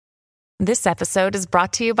This episode is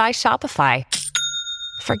brought to you by Shopify.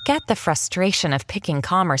 Forget the frustration of picking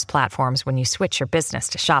commerce platforms when you switch your business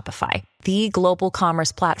to Shopify, the global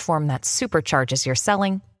commerce platform that supercharges your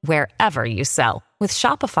selling wherever you sell. With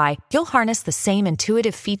Shopify, you'll harness the same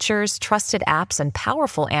intuitive features, trusted apps, and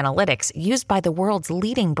powerful analytics used by the world's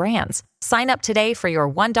leading brands. Sign up today for your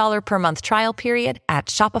 $1 per month trial period at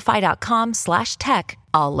shopify.com/tech,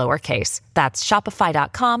 all lowercase. That's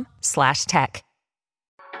shopify.com/tech.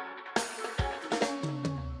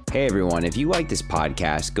 Hey everyone, if you like this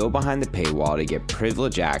podcast, go behind the paywall to get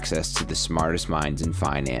privileged access to the smartest minds in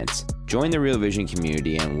finance. Join the Real Vision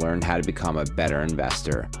community and learn how to become a better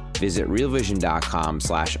investor. Visit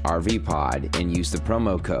realvision.com/RVPod and use the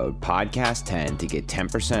promo code podcast10 to get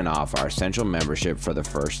 10% off our essential membership for the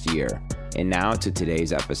first year. And now to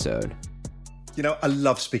today's episode. You know, I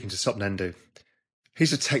love speaking to Swapnendu.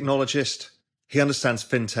 He's a technologist. He understands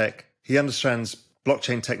fintech. He understands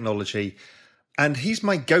blockchain technology. And he's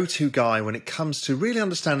my go-to guy when it comes to really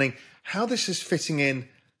understanding how this is fitting in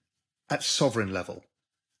at sovereign level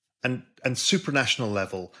and supranational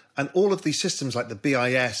level and all of these systems like the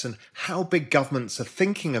BIS and how big governments are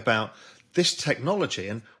thinking about this technology.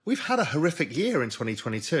 And we've had a horrific year in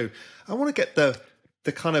 2022. I want to get the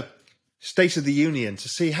kind of state of the union to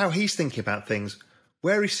see how he's thinking about things,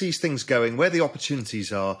 where he sees things going, where the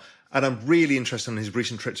opportunities are. And I'm really interested in his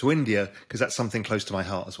recent trip to India because that's something close to my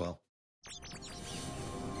heart as well.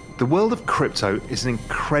 The world of crypto is an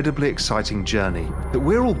incredibly exciting journey that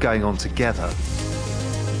we're all going on together.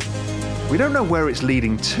 We don't know where it's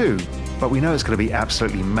leading to, but we know it's going to be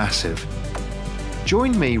absolutely massive.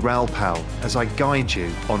 Join me, Raoul Pal, as I guide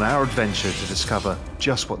you on our adventure to discover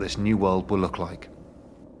just what this new world will look like.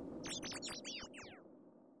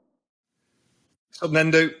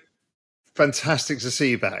 Swapnendu, fantastic to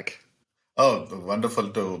see you back. Oh,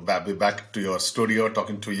 wonderful to be back to your studio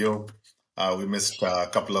talking to you. We missed a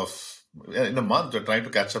couple of in a month. We're trying to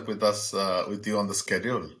catch up with you on the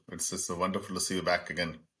schedule. It's just wonderful to see you back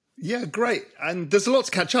again. Yeah, great. And there's a lot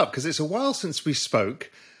to catch up because it's a while since we spoke,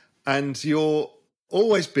 and you're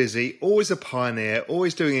always busy, always a pioneer,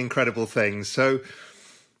 always doing incredible things. So,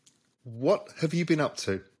 what have you been up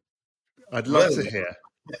to? I'd love to hear.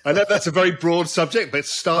 I know that's a very broad subject, but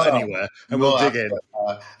start anywhere, and we'll dig in.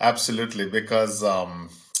 Absolutely, because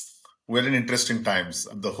we're in interesting times.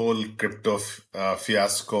 The whole crypto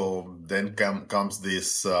fiasco, then comes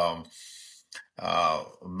this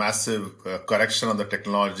massive correction on the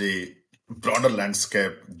technology, broader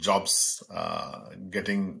landscape, jobs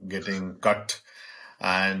getting cut,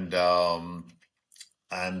 and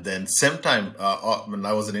then same time when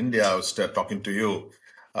I was in India, I was talking to you.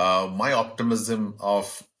 My optimism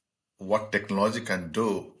of what technology can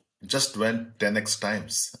do just went 10x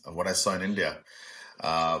times what I saw in India.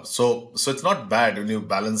 So it's not bad when you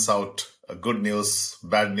balance out good news,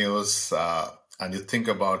 bad news, and you think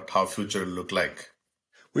about how future will look like.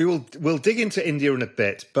 We'll dig into India in a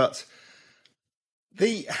bit, but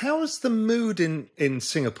how's the mood in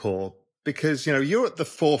Singapore? Because you're at the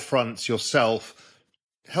forefront yourself,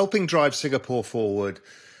 helping drive Singapore forward,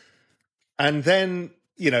 and then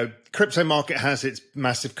crypto market has its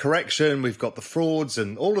massive correction. We've got the frauds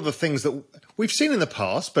and all of the things that we've seen in the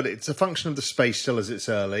past, but it's a function of the space still as it's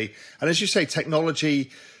early. And as you say,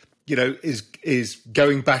 technology, is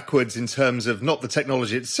going backwards in terms of not the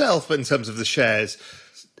technology itself, but in terms of the shares.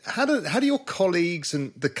 How do your colleagues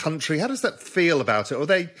and the country, how does that feel about it? Or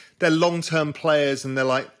they're long-term players and they're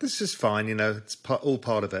like, this is fine, it's all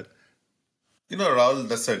part of it. Raul,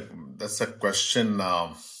 that's a question.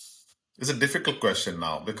 It's a difficult question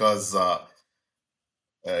now because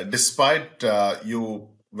despite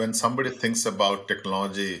when somebody thinks about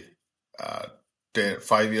technology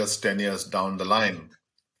 5 years, 10 years down the line,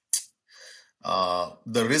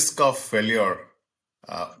 the risk of failure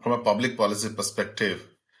from a public policy perspective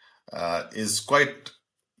is quite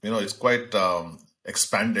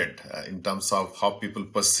expanded in terms of how people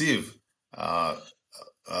perceive a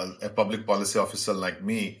public policy officer like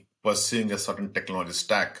me pursuing a certain technology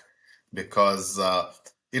stack. Because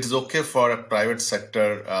it is okay for a private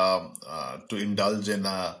sector to indulge in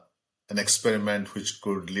an experiment which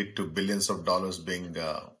could lead to billions of dollars being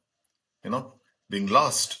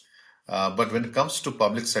lost. But when it comes to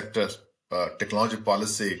public sector technology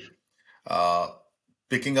policy,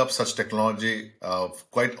 picking up such technology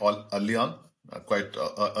quite early on, quite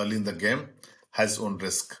early in the game, has own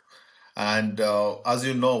risk. And as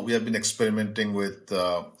you know, we have been experimenting with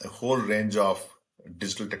a whole range of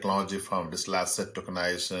digital technology, from digital asset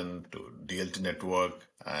tokenization to DLT network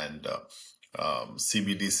and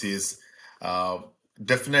CBDCs.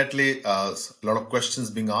 Definitely a lot of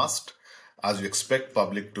questions being asked. as we expect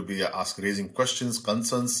public to be raising questions,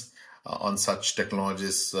 concerns on such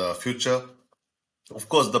technologies' future. Of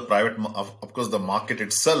course, the market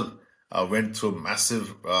itself went through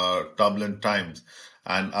massive turbulent times,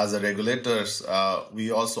 and as a regulators,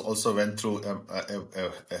 we also went through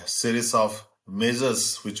a series of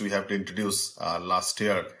measures which we have to introduce last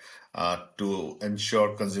year to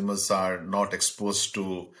ensure consumers are not exposed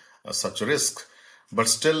to such a risk. But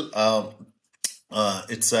still,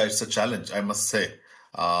 it's a challenge, I must say,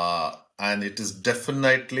 and it is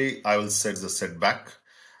definitely, I will say, it's a setback.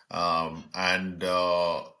 And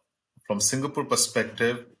from Singapore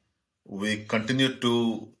perspective, we continue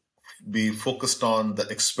to be focused on the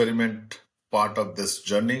experiment part of this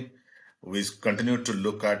journey. We continue to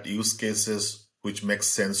look at use cases which make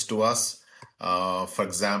sense to us. For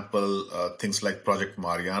example, things like Project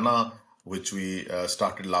Mariana, which we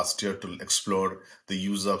started last year to explore the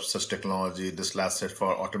use of such technology, digital asset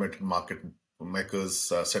for automated market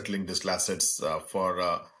makers, settling digital assets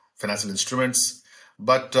for financial instruments.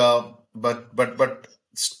 But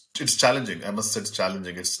it's challenging. I must say it's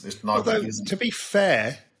challenging. It's not easy. To be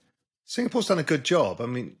fair, Singapore's done a good job. I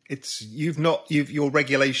mean, your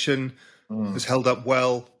regulation has held up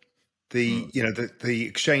well. The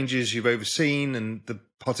exchanges you've overseen and the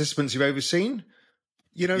participants you've overseen,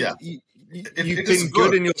 you've been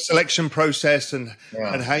good in your selection process and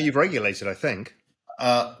how you've regulated, I think.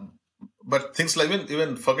 But things like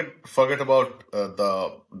even forget about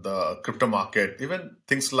the crypto market. Even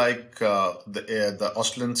things like the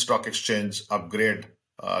Australian Stock Exchange upgrade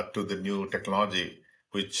to the new technology,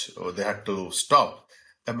 which they had to stop,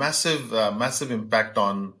 a massive impact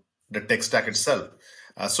on the tech stack itself.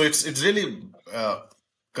 So it's really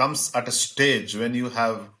comes at a stage when you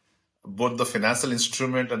have both the financial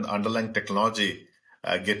instrument and the underlying technology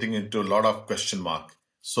getting into a lot of question mark.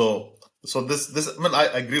 So this I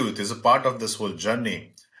agree with. It's a part of this whole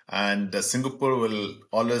journey, and Singapore will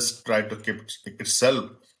always try to keep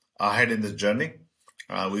itself ahead in this journey.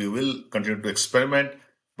 We will continue to experiment,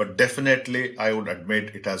 but definitely, I would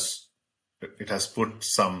admit it has put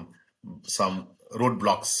some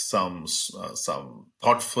roadblocks, some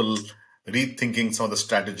thoughtful rethinking some of the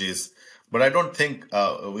strategies. But I don't think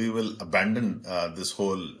we will abandon this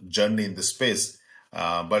whole journey in this space.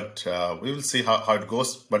 But we will see how it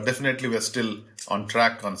goes. But definitely, we are still on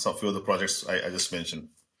track on some few of the projects I just mentioned.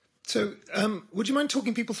 So would you mind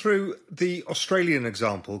talking people through the Australian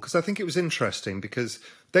example? Because I think it was interesting because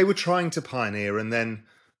they were trying to pioneer and then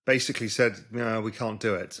basically said, no, we can't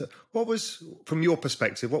do it. So what was, from your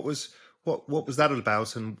perspective, what was that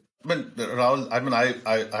about? And Rahul,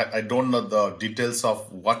 I don't know the details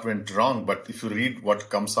of what went wrong, but if you read what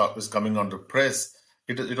is coming on the press,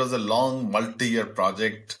 it was a long multi-year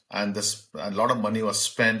project, and a lot of money was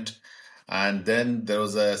spent. And then there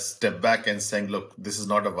was a step back and saying, look, this is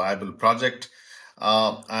not a viable project.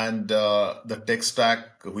 And the tech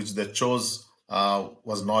stack which they chose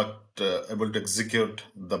was not able to execute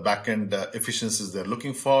the back-end efficiencies they're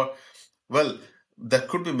looking for. Well, there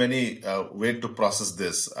could be many ways to process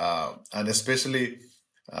this, and especially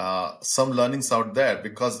some learnings out there,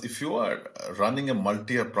 because if you are running a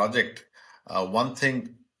multi-year project, one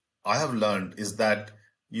thing I have learned is that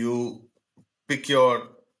you pick you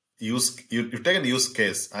take a use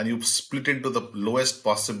case and you split into the lowest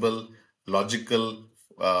possible logical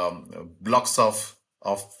blocks of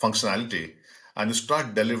functionality, and you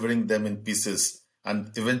start delivering them in pieces,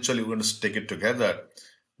 and eventually you're going to stick it together.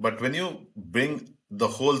 But when you bring the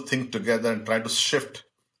whole thing together and try to shift,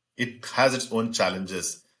 it has its own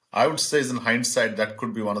challenges. I would say, in hindsight, that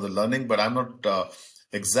could be one of the learning, but I'm not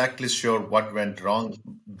exactly sure what went wrong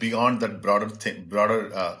beyond that broader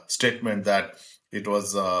statement that it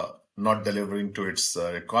was not delivering to its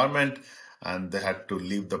requirement, and they had to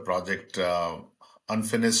leave the project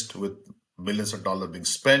unfinished with millions of dollars being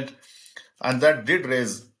spent. And that did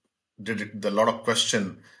raise a lot of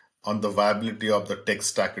question on the viability of the tech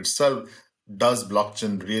stack itself. Does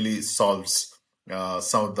blockchain really solves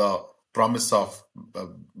some of the promise of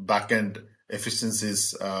back-end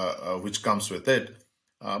efficiencies which comes with it?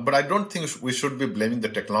 But I don't think we should be blaming the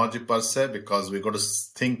technology per se, because we got to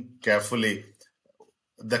think carefully.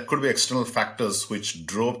 There could be external factors which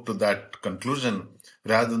drove to that conclusion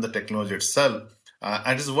rather than the technology itself.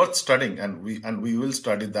 And it's worth studying, and we will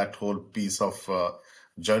study that whole piece of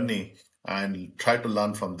journey and try to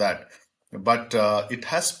learn from that. But it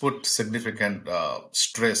has put significant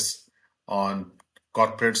stress on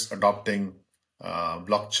corporates adopting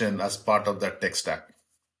blockchain as part of their tech stack.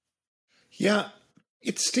 Yeah,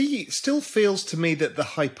 it still feels to me that the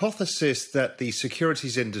hypothesis that the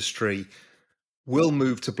securities industry will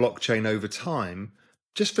move to blockchain over time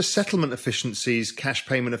just for settlement efficiencies, cash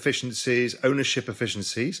payment efficiencies, ownership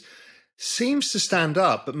efficiencies, seems to stand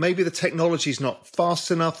up, but maybe the technology is not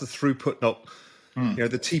fast enough, the throughput not,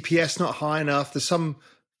 the TPS not high enough. There's some.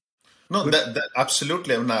 No, that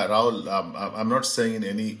absolutely. I mean, Rahul, I'm not saying in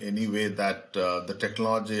any way that the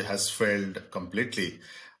technology has failed completely,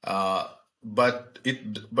 but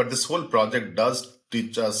this whole project does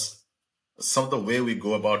teach us some of the way we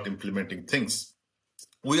go about implementing things.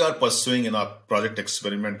 We are pursuing in our project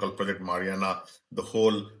experiment called Project Mariana the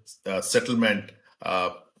whole settlement,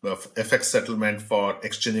 FX settlement for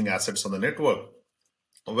exchanging assets on the network.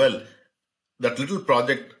 Well, that little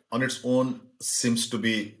project on its own seems to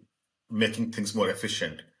be making things more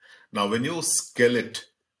efficient. Now, when you scale it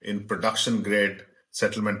in production grade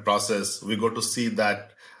settlement process, we go to see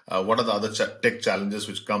that what are the other tech challenges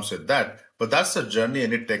which comes with that. But that's a journey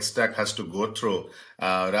any tech stack has to go through,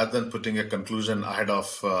 rather than putting a conclusion ahead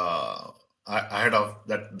of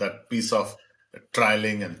that piece of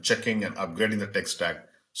trialing and checking and upgrading the tech stack.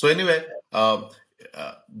 So anyway,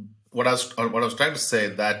 what I was trying to say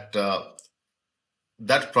that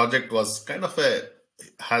that project was kind of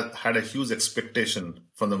had a huge expectation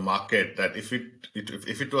from the market that if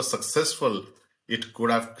it was successful, it could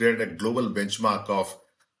have created a global benchmark of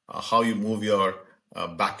how you move your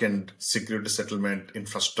backend security settlement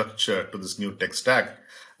infrastructure to this new tech stack.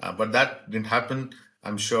 But that didn't happen.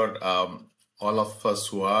 I'm sure all of us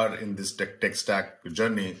who are in this tech stack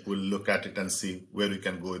journey will look at it and see where we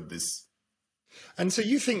can go with this. And so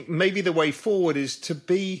you think maybe the way forward is to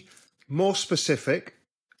be more specific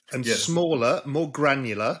and smaller, more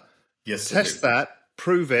granular. Yes. Test that,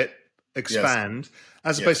 prove it, expand,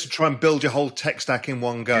 as opposed to try and build your whole tech stack in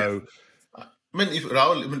one go. I mean,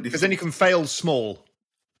 Rahul, because then you can fail small.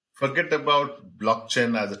 Forget about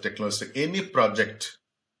blockchain as a technology. Any project,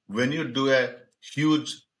 when you do a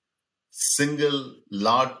huge single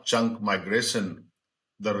large chunk migration,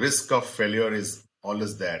 the risk of failure is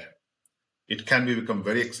always there. It can become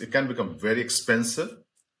very expensive.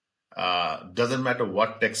 Doesn't matter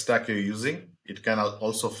what tech stack you're using, it can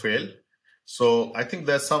also fail. So I think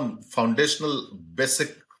there's some foundational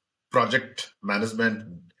basic project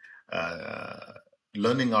management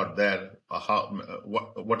learning out there.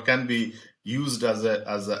 What can be used as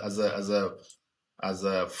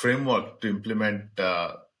a framework to implement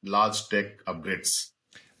large tech upgrades.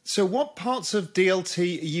 So what parts of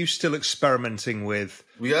DLT are you still experimenting with?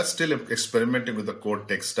 We are still experimenting with the core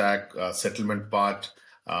tech stack, settlement part,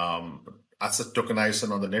 asset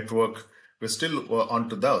tokenization on the network. We're still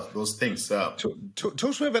onto those things. Talk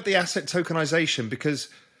to me about the asset tokenization, because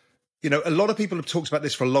a lot of people have talked about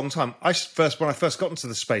this for a long time. When I first got into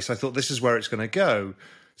the space, I thought this is where it's going to go.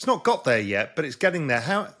 It's not got there yet, but it's getting there.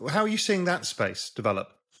 How are you seeing that space develop?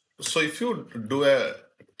 So if you do a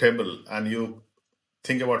table and you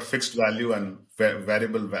think about fixed value and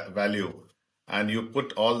variable value, and you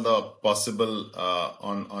put all the possible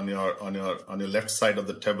on your left side of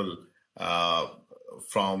the table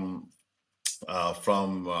from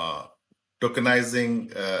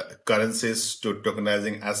tokenizing currencies to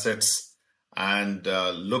tokenizing assets, and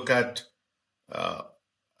look at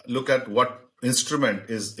what instrument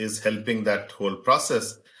is helping that whole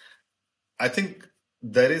process. I think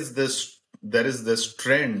there is this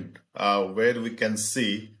trend where we can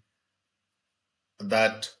see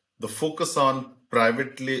that the focus on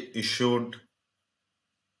privately issued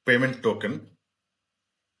payment token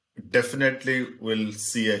definitely will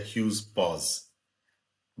see a huge pause.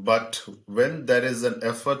 But when there is an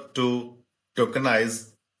effort to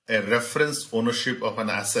tokenize a reference ownership of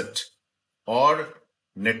an asset, or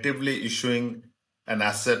natively issuing an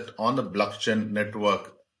asset on a blockchain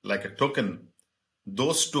network like a token,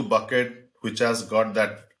 those two buckets, which has got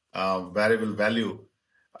that variable value,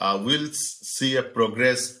 will see a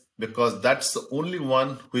progress, because that's the only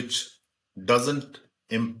one which doesn't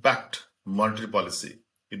impact monetary policy.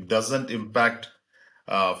 It doesn't impact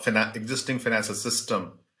existing financial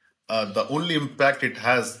system. The only impact it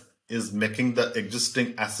has is making the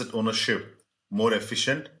existing asset ownership more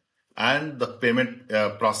efficient, and the payment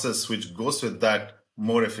process which goes with that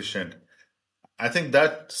more efficient. I think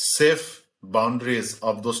that safe boundaries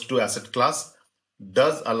of those two asset class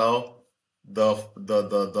does allow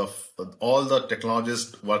all the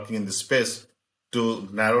technologists working in this space to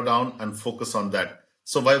narrow down and focus on that.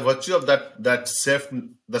 So by virtue of that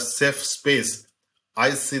safe space, I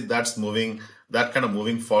see that kind of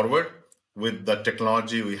moving forward with the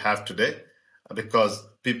technology we have today, because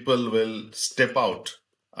people will step out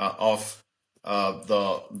of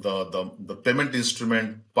the payment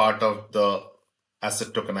instrument part of the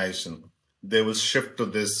asset tokenization. they will shift to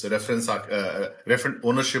this reference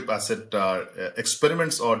ownership asset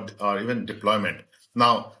experiments or even deployment.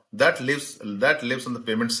 Now that lives on the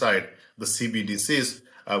payment side, the CBDCs,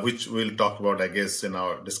 which we'll talk about, I guess, in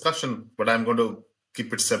our discussion. But I'm going to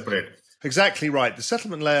keep it separate. Exactly right. The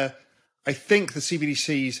settlement layer, I think the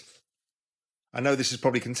CBDCs, I know this is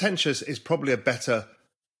probably contentious, is probably a better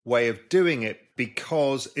way of doing it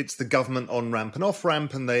because it's the government on-ramp and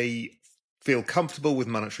off-ramp, and they feel comfortable with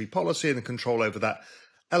monetary policy and the control over that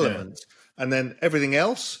element. Yeah. And then everything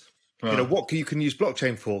else, what you can use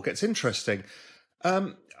blockchain for gets interesting.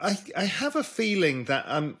 I have a feeling that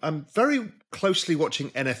I'm very closely watching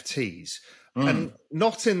NFTs, and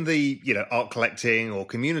not in the art collecting or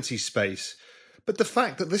community space, but the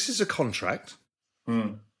fact that this is a contract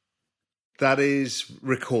that is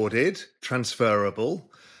recorded, transferable,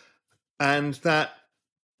 and that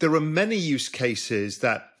there are many use cases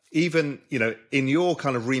that even in your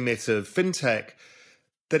kind of remit of fintech,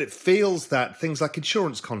 that it feels that things like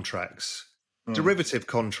insurance contracts, derivative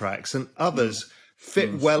contracts, and others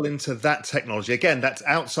fit well into that technology. Again, that's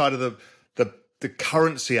outside of the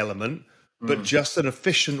currency element, but just an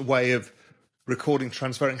efficient way of recording,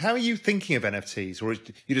 transferring. How are you thinking of NFTs, or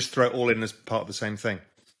you just throw it all in as part of the same thing?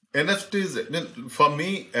 NFTs, for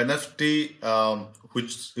me, NFT,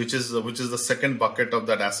 which is the second bucket of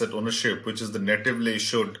that asset ownership, which is the natively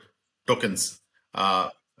issued tokens,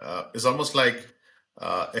 is almost like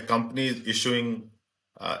a company issuing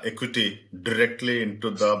equity directly into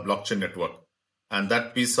the blockchain network, and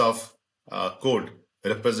that piece of code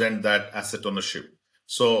represent that asset ownership.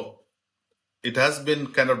 So it has been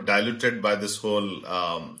kind of diluted by this whole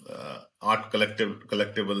art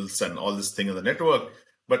collectibles and all this thing in the network.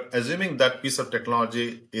 But assuming that piece of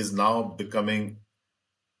technology is now becoming,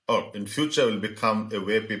 or in future will become, a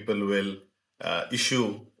way people will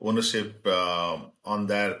issue ownership on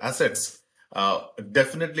their assets,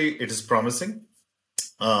 definitely it is promising.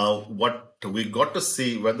 What we got to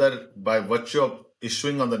see, whether by virtue of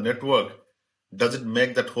issuing on the network, does it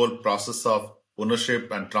make that whole process of ownership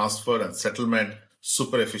and transfer and settlement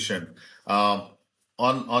super efficient?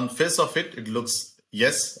 On face of it, it looks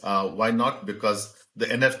yes. Why not? Because the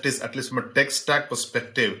NFTs, at least from a tech stack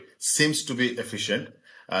perspective, seems to be efficient.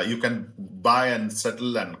 You can buy and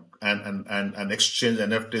settle and exchange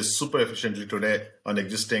NFTs super efficiently today on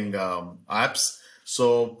existing apps.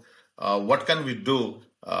 So what can we do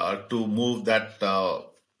to move that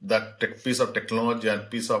piece of technology and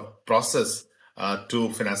piece of process to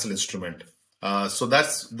financial instrument? So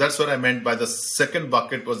that's what I meant by the second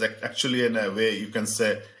bucket, was actually, in a way you can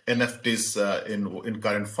say, NFTs in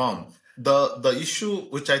current form. The issue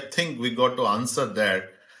which I think we got to answer there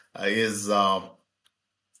is,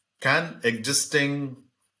 can existing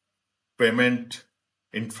payment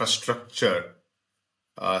infrastructure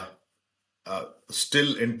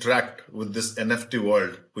still interact with this NFT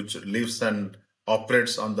world, which lives and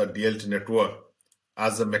operates on the DLT network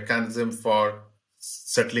as a mechanism for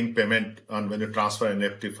settling payment on when you transfer an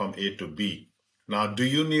NFT from A to B? Now, do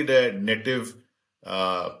you need a native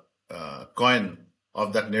coin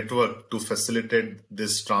of that network to facilitate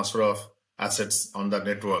this transfer of assets on that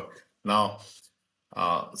network? Now,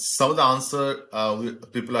 some of the answer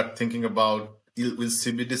people are thinking about, will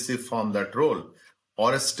CBDC form that role,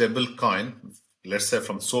 or a stable coin, let's say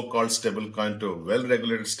from so-called stable coin to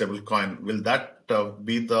well-regulated stable coin? Will that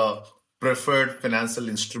be the preferred financial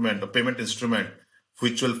instrument or payment instrument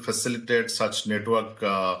which will facilitate such network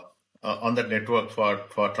on that network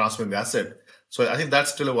for transferring the asset? So I think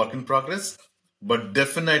that's still a work in progress. But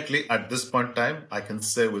definitely at this point in time, I can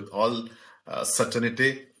say with all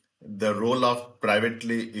certainty, the role of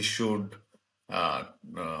privately issued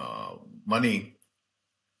money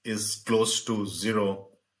is close to zero,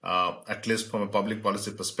 at least from a public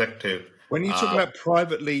policy perspective. When you talk about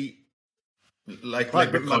privately,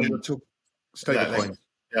 private money, we'll talk stablecoin.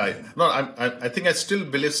 No, I think I still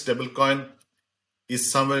believe stablecoin is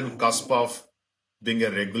somewhere in cusp of being a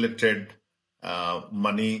regulated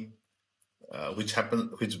money, which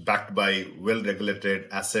backed by well-regulated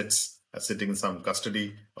assets sitting in some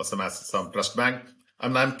custody or some trust bank.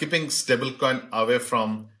 And I'm keeping stablecoin away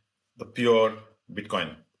from the pure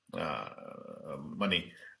Bitcoin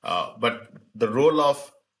money. But the role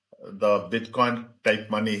of the Bitcoin type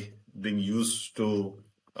money being used to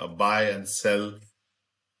buy and sell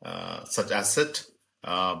such asset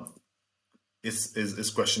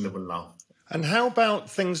is questionable now. And how about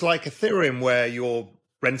things like Ethereum, where you're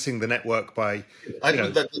renting the network by?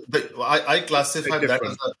 I classify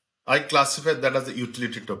that as a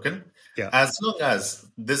utility token. Yeah. As long as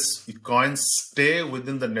these coins stay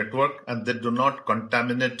within the network and they do not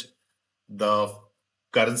contaminate the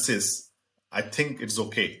currencies I think it's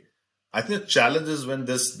okay. I think the challenge is when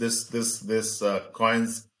this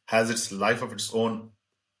coins has its life of its own,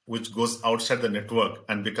 which goes outside the network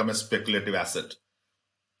and become a speculative asset.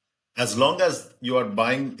 As long as you are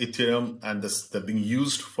buying Ethereum and they're being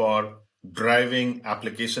used for driving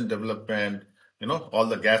application development, all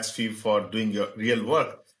the gas fee for doing your real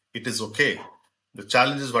work, it is okay. The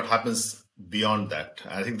challenge is what happens beyond that.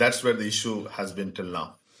 I think that's where the issue has been till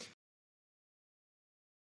now.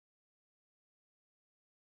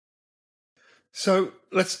 So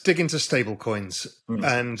let's dig into stablecoins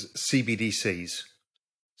and CBDCs.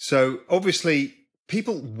 So obviously,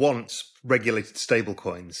 people want regulated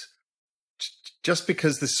stablecoins just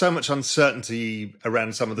because there's so much uncertainty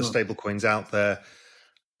around some of the stablecoins out there.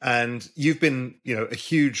 And you've been, a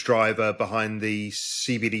huge driver behind the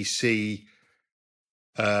CBDC,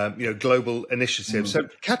 global initiative. So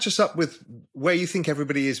catch us up with where you think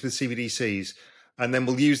everybody is with CBDCs, and then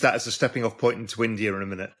we'll use that as a stepping off point into India in a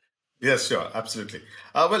minute. Yes, sure. Absolutely.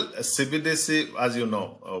 CBDC, as you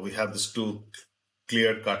know, we have this two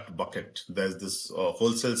clear-cut bucket. There's this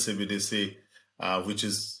wholesale CBDC, which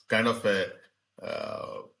is kind of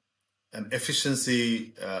an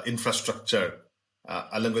efficiency infrastructure,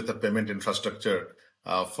 along with the payment infrastructure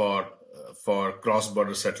for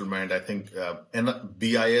cross-border settlement. I think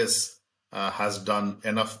BIS has done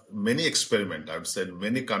many experiments, I would say, in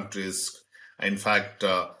many countries. In fact,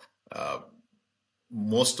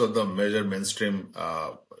 most of the major mainstream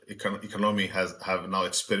economy have now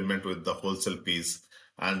experimented with the wholesale piece,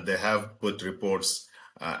 and they have put reports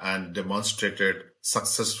and demonstrated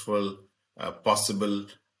successful possible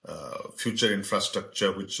future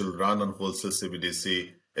infrastructure which will run on wholesale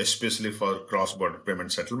CBDC, especially for cross-border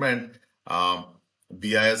payment settlement.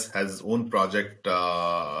 BIS has its own project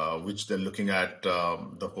which they're looking at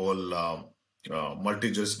the whole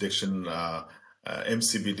multi-jurisdiction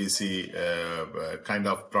MCBDC kind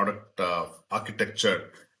of product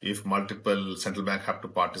architecture. If multiple central banks have to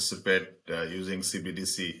participate using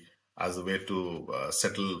CBDC as a way to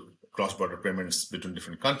settle cross-border payments between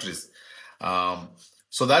different countries.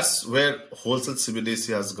 So that's where wholesale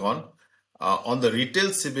CBDC has gone. On the retail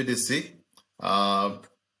CBDC,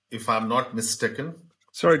 if I'm not mistaken.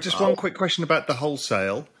 Sorry, just one quick question about the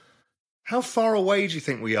wholesale. How far away do you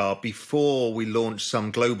think we are before we launch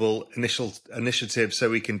some global initiative so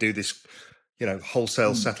we can do this,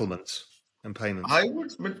 wholesale settlements and payments?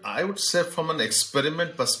 I would say from an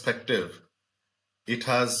experiment perspective, it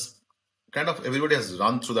has everybody has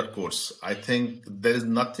run through that course. I think there is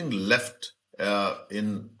nothing left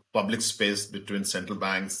in public space between central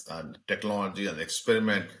banks and technology and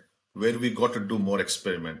experiment where we got to do more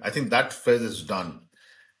experiment. I think that phase is done.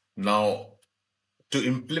 Now, to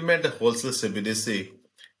implement a wholesale CBDC,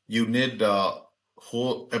 you need a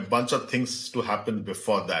bunch of things to happen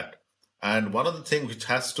before that. And one of the things which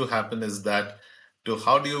has to happen is that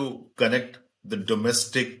how do you connect the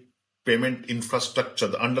domestic payment infrastructure,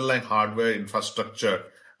 the underlying hardware infrastructure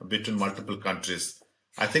between multiple countries.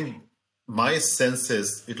 I think my sense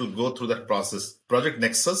is it will go through that process. Project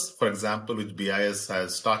Nexus, for example, which BIS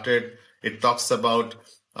has started, it talks about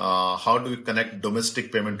how do we connect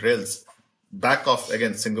domestic payment rails. Back off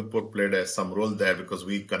again, Singapore played some role there because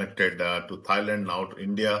we connected to Thailand, now to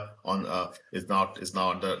India. Is now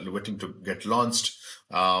waiting to get launched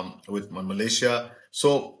with Malaysia.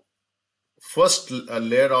 So first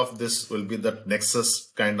layer of this will be that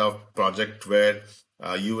Nexus kind of project where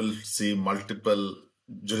you will see multiple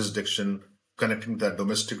jurisdiction connecting the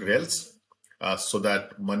domestic rails so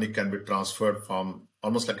that money can be transferred from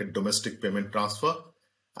almost like a domestic payment transfer.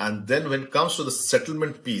 And then when it comes to the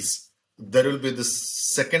settlement piece, there will be this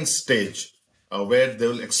second stage where they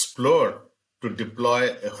will explore to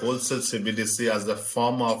deploy a wholesale CBDC as a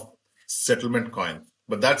form of settlement coin.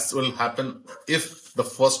 But that will happen if the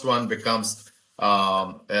first one becomes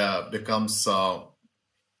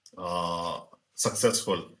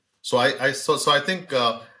successful. So I think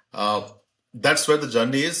that's where the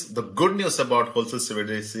journey is. The good news about wholesale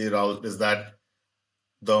CBDC, Rahul, is that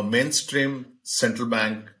the mainstream central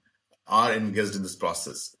bank are engaged in this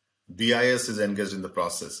process. BIS is engaged in the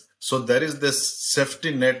process. So there is this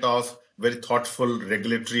safety net of very thoughtful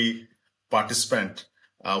regulatory participant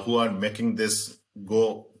who are making this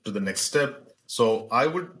go to the next step. So I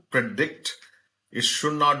would predict it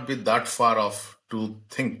should not be that far off to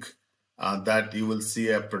think that you will see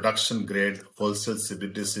a production grade wholesale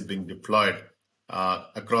CBDC being deployed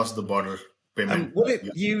across the border payment. And will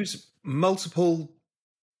it use multiple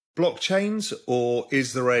blockchains, or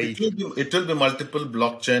is there a? It will be multiple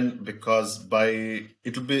blockchain because I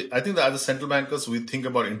think that as a central bankers, we think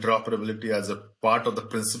about interoperability as a part of the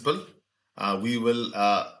principle. We will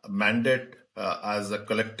mandate as a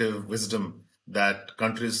collective wisdom that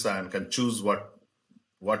countries can choose what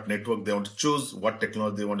network they want to choose, what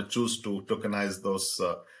technology they want to choose to tokenize those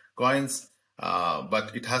coins.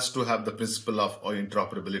 But it has to have the principle of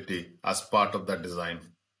interoperability as part of that design.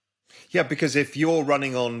 Yeah, because if you're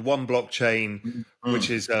running on one blockchain, which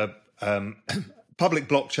is a public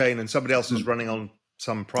blockchain, and somebody else is running on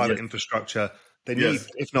some private infrastructure, they need,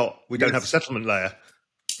 if not, we don't have a settlement layer.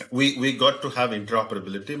 We got to have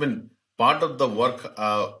interoperability. I mean, part of the work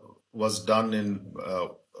was done in,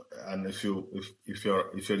 and if your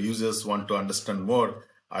users want to understand more,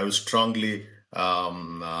 I would strongly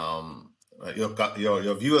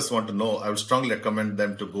your viewers want to know, I would strongly recommend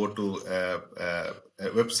them to go to a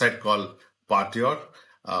website called Partior,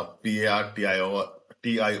 Partior,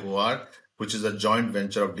 which is a joint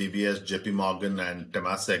venture of DBS, JP Morgan, and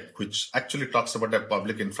Temasek, which actually talks about a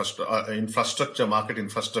public infrastructure, market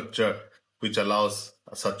infrastructure, which allows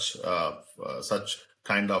such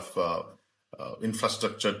kind of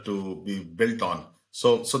infrastructure to be built on.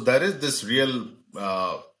 So there is this real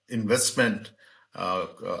investment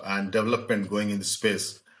and development going in the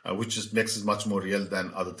space, which makes it much more real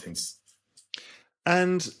than other things.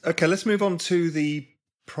 And okay, let's move on to the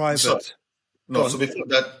private. So before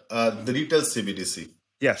that, the retail CBDC.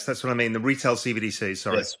 Yes, that's what I mean. The retail CBDC.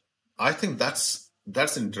 Sorry. Yes. I think that's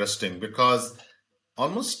interesting because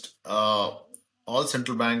almost all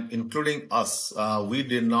central bank, including us, we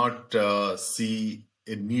did not see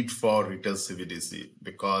a need for retail CBDC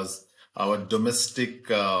because our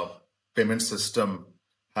domestic payment system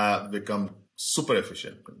have become super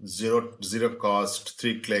efficient. Zero cost,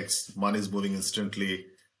 3 clicks, money is moving instantly.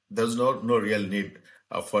 There's no real need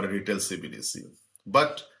for a retail CBDC.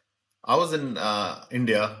 But I was in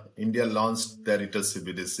India. India launched their retail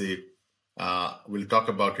CBDC. We'll talk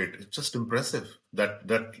about it. It's just impressive. That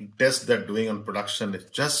test they're doing on production,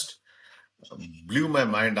 it just blew my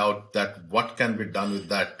mind out that what can be done with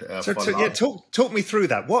that. Talk me through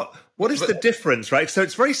that. What is the difference, right? So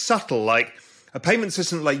it's very subtle, like a payment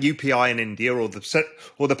system like UPI in India or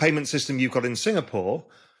the payment system you've got in Singapore.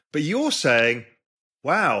 But you're saying,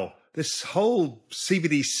 wow, this whole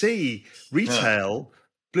CBDC retail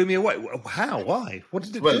blew me away. How? Why? What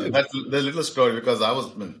did it do? Well, that's the little story because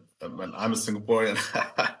when I'm a Singaporean,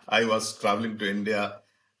 I was traveling to India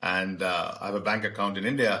and I have a bank account in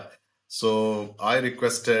India. So I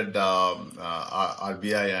requested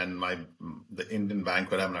RBI and the Indian bank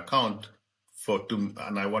where I have an account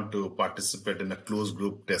and I want to participate in a closed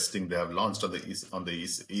group testing they have launched on the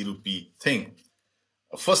e-Rupee thing.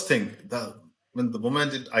 First thing, the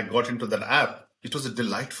moment I got into that app, it was a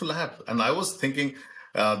delightful app. And I was thinking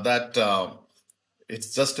that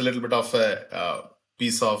it's just a little bit of a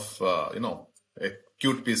piece of, a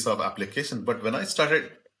cute piece of application. But when I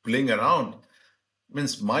started playing around,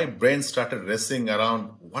 means my brain started racing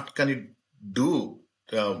around what can it do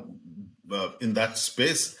in that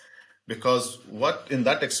space? Because what in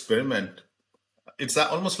that experiment, it's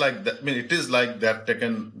almost like that. I mean, it is like they have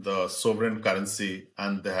taken the sovereign currency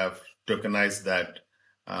and they have tokenized that,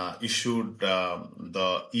 issued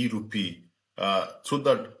the e-Rupee through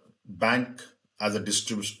the bank as a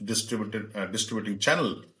distributing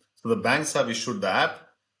channel. So the banks have issued the app.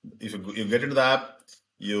 If you get into the app,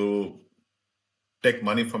 you take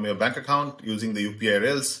money from your bank account using the UPI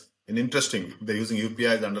rails. And interesting, they're using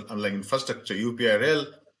UPI as underlying infrastructure, UPI rail,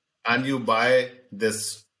 and you buy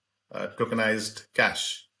this tokenized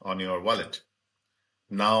cash on your wallet.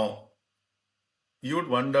 Now, you would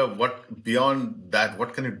wonder what beyond that,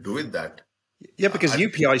 what can you do with that? Yeah, because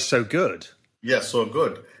UPI is so good. Yeah, so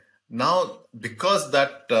good. Now, because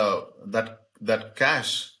that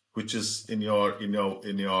cash, which is in your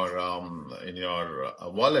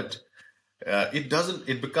wallet,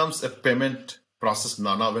 it becomes a payment process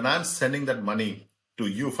now. Now, when I'm sending that money to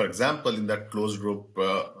you, for example, in that closed group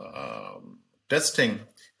testing,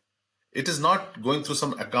 it is not going through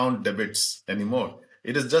some account debits anymore.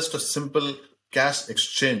 It is just a simple cash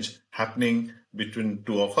exchange happening between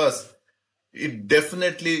two of us. It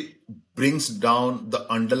definitely brings down the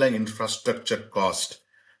underlying infrastructure cost,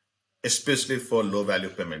 especially for low-value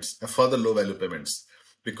payments, further low-value payments.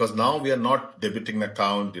 Because now we are not debiting an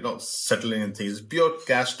account, settling in things. It's pure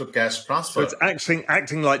cash-to-cash transfer. So it's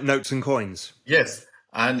acting like notes and coins. Yes.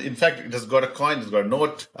 And in fact, it has got a coin, it's got a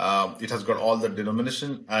note, it has got all the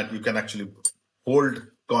denomination, and you can actually hold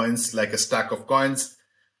coins like a stack of coins.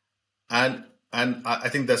 And I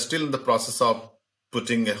think they're still in the process of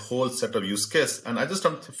putting a whole set of use case. And I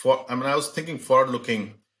was thinking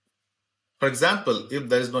forward-looking. For example, if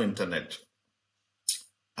there is no internet,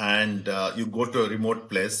 and you go to a remote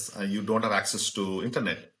place and you don't have access to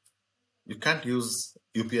internet, you can't use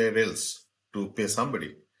UPI rails. to pay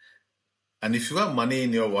somebody. And if you have money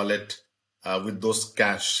in your wallet with those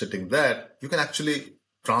cash sitting there, you can actually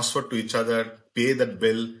transfer to each other, pay that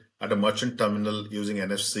bill at a merchant terminal using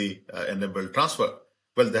NFC enabled transfer.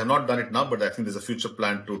 Well, they have not done it now, but I think there's a future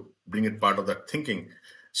plan to bring it part of that thinking.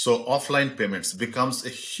 So offline payments becomes a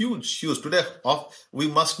huge today. We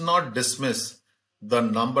must not dismiss the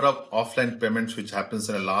number of offline payments which happens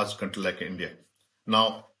in a large country like India.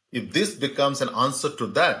 Now, if this becomes an answer to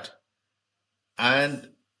that, and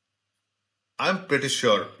I'm pretty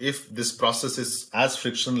sure if this process is as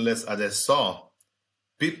frictionless as I saw,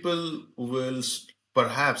 people will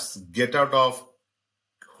perhaps get out of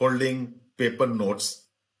holding paper notes,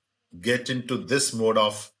 get into this mode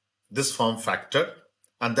of this form factor.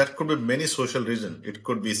 And that could be many social reasons. It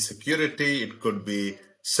could be security, it could be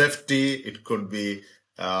safety, it could be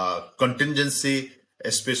contingency,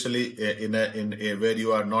 especially in a where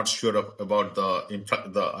you are not sure about the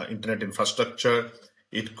internet infrastructure.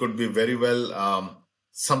 It could be very well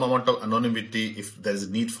some amount of anonymity if there is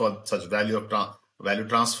a need for such value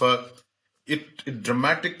transfer. It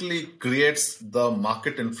dramatically creates the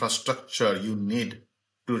market infrastructure you need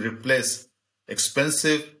to replace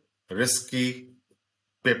expensive, risky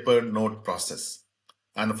paper note process.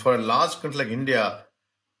 And for a large country like India,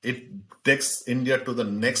 it takes India to the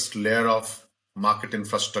next layer of market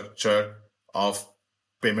infrastructure of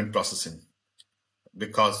payment processing,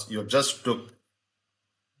 because you just took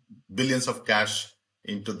billions of cash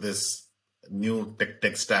into this new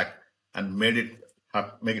tech stack and made it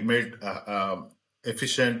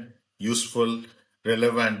efficient, useful,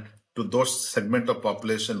 relevant to those segment of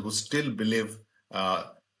population who still believe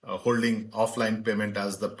holding offline payment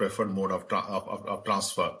as the preferred mode of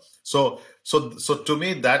transfer. So to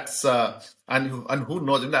me, that's and who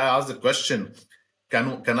knows? And I asked the question: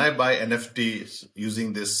 Can I buy NFT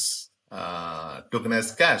using this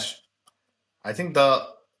tokenized cash? I think the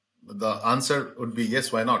answer would be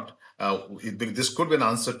yes. Why not? This could be an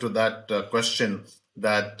answer to that question.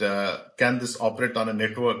 That can this operate on a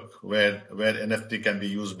network where NFT can be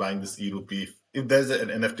used buying this e-rupee? If there's an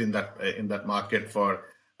NFT in that market for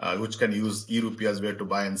which can use e-rupee as way to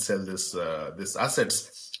buy and sell this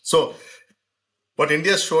assets. So what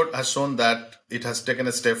India has shown that it has taken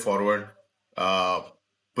a step forward,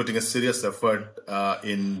 putting a serious effort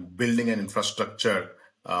in building an infrastructure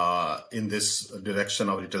in this direction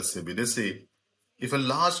of retail CBDC. If a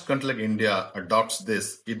large country like India adopts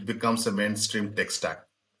this, it becomes a mainstream tech stack.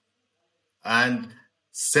 And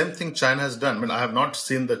same thing China has done. I mean, I have not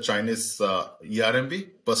seen the Chinese eRMB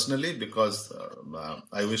personally, because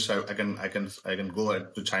I wish I can go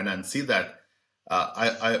to China and see that.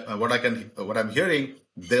 What I'm hearing,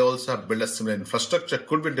 they also have built a similar infrastructure.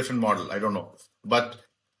 Could be a different model, I don't know. But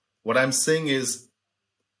what I'm saying is,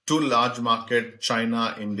 two large market,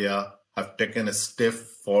 China, India, have taken a step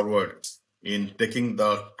forward in taking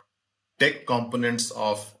the tech components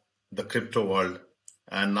of the crypto world,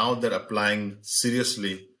 and now they're applying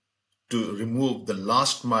seriously to remove the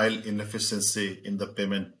last mile inefficiency in the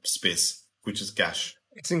payment space, which is cash.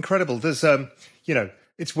 It's incredible. There's,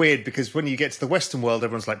 it's weird because when you get to the Western world,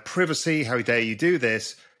 everyone's like, privacy, how dare you do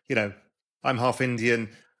this? I'm half Indian.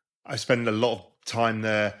 I spend a lot of time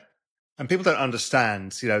there. And people don't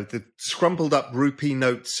understand, the scrumpled up rupee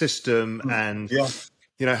note system and,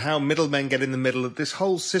 how middlemen get in the middle of this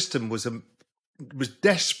whole system was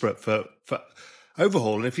desperate for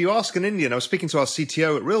overhaul. And if you ask an Indian, I was speaking to our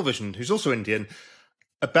CTO at Real Vision, who's also Indian,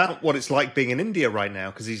 about what it's like being in India right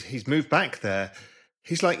now, because he's moved back there.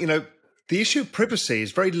 He's like, the issue of privacy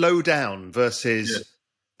is very low down versus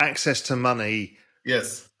access to money.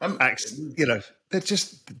 Yes. They're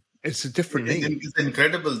just... It's a different need. It's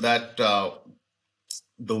incredible that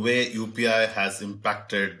the way UPI has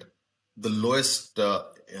impacted the lowest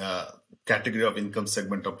category of income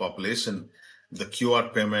segment of population, the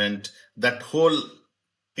QR payment, that whole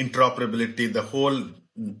interoperability, the whole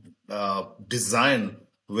design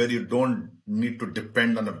where you don't need to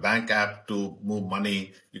depend on a bank app to move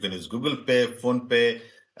money. You can use Google Pay, Phone Pay.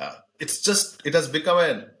 It has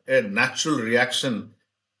become a natural reaction.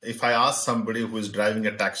 If I ask somebody who is driving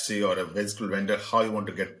a taxi or a vegetable vendor how you want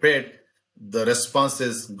to get paid, the response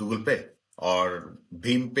is Google Pay or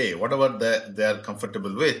Bheem Pay, whatever they are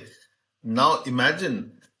comfortable with. Now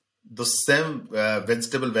imagine the same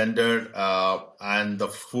vegetable vendor and the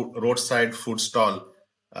roadside food stall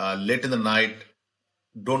late in the night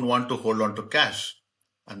don't want to hold on to cash,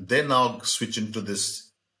 and they now switch into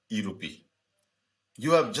this e-rupee.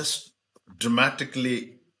 You have just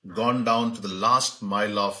dramatically gone down to the last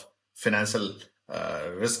mile of financial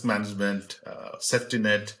risk management, safety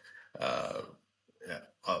net,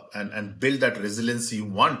 and build that resiliency you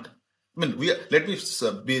want let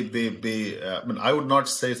me be. I would not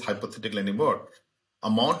say it's hypothetical anymore.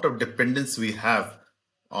 Amount of dependence we have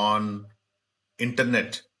on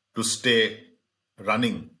internet to stay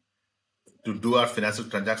running, to do our financial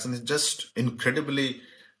transactions is just incredibly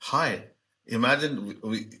high. Imagine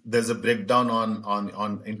there's a breakdown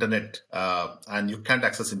on internet and you can't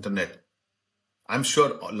access internet. I'm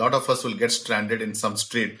sure a lot of us will get stranded in some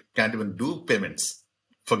street, can't even do payments.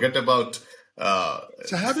 Forget about.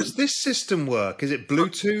 So how does this system work? Is it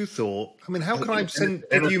Bluetooth or, how can I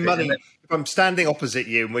give you money if I'm standing opposite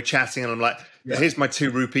you and we're chatting and I'm like, here's my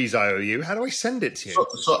 2 rupees I owe you. How do I send it to you?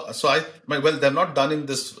 Well, they're not done in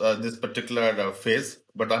this particular phase,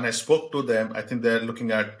 but when I spoke to them, I think they're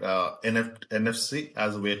looking at NFC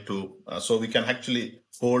as a way to, so we can actually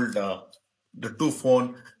hold the 2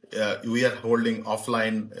 phone. We are holding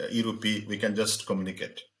offline e-rupee. We can just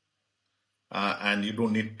communicate, and you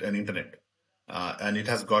don't need an internet. And it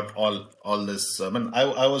has got all this.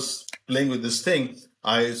 I was playing with this thing.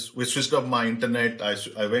 We switched off my internet.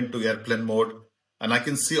 I went to airplane mode, and I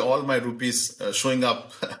can see all my rupees showing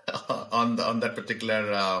up on that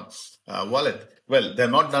particular wallet. Well, they're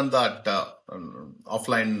not done that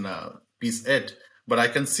offline piece yet, but I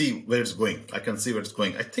can see where it's going.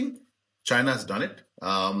 I think China has done it,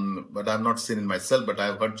 but I've not seen it myself. But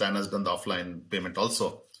I've heard China has done the offline payment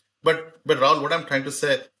also. But Rahul, what I'm trying to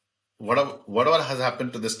say. Whatever has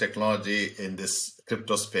happened to this technology in this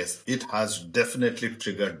crypto space, it has definitely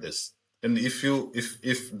triggered this. And if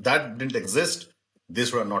that didn't exist,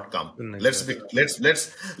 this would not come. Let's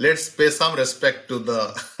pay some respect to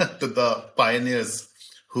the pioneers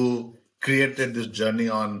who created this journey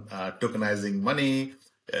on tokenizing money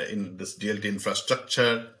in this DLT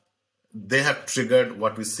infrastructure. They have triggered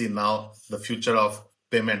what we see now, the future of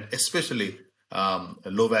payment, especially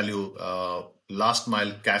low value. Last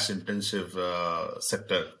mile cash intensive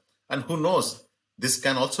sector, and who knows, this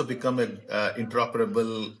can also become a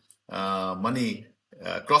interoperable money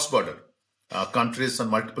cross border. Countries and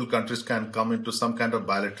multiple countries can come into some kind of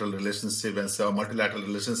bilateral relationship and say a multilateral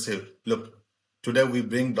relationship. Look, today we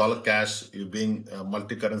bring dollar cash, you bring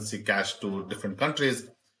multi-currency cash to different countries.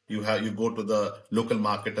 You go to the local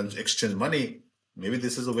market and exchange money. Maybe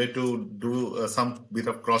this is a way to do some bit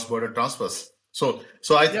of cross border transfers. So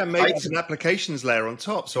maybe some applications layer on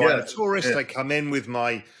top. So I'm a tourist. I come in with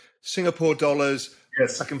my Singapore dollars.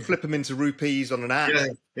 Yes. I can flip them into rupees on an app.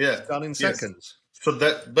 It's done in seconds. So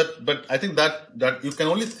but I think that you can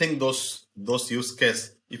only think those use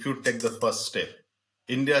case if you take the first step.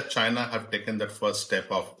 India, China have taken that first step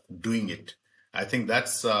of doing it. I think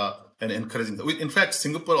that's an encouraging. In fact,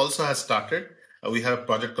 Singapore also has started. We have a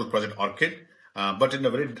project called Project Orchid, but in a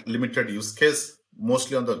very limited use case.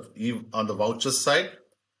 Mostly on the vouchers side,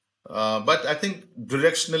 but I think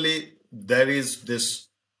directionally there is this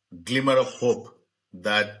glimmer of hope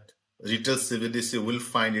that retail CBDC will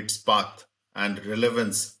find its path and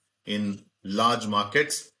relevance in large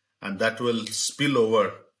markets, and that will spill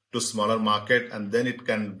over to smaller market, and then it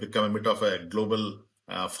can become a bit of a global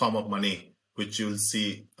form of money, which you will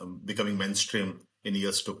see becoming mainstream in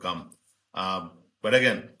years to come. But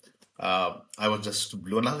again. I was just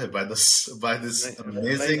blown away by this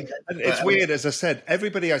amazing. And it's weird, as I said.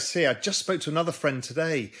 Everybody I see, I just spoke to another friend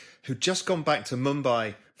today who'd just gone back to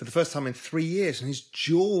Mumbai for the first time in 3 years, and his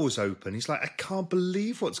jaw was open. He's like, I can't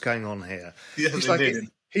believe what's going on here. Yes, he's like,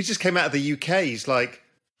 he just came out of the UK. He's like,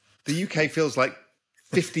 the UK feels like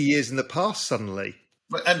 50 years in the past suddenly.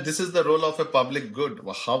 And this is the role of a public good.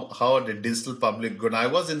 How a digital public good. I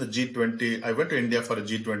was in the G20. I went to India for a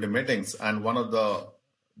G20 meetings, and one of the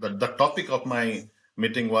topic of my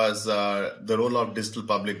meeting was the role of digital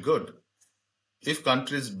public good. If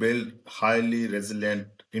countries build highly resilient,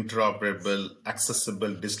 interoperable,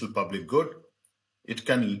 accessible digital public good, it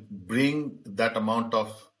can bring that amount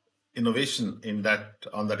of innovation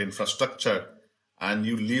on that infrastructure, and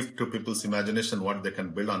you leave to people's imagination what they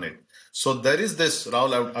can build on it. So there is this,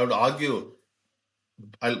 Rahul, I would argue,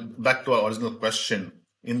 back to our original question,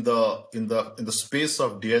 in the space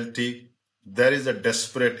of DLT, there is a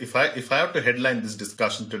desperate, if I have to headline this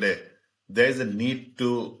discussion today, there is a need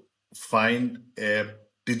to find a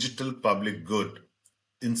digital public good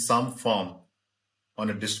in some form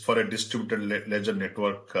for a distributed ledger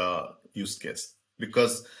network use case.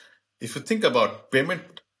 Because if you think about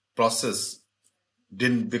payment process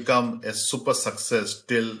didn't become a super success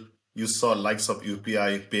till you saw likes of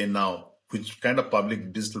UPI, Pay Now, which kind of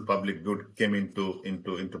digital public good came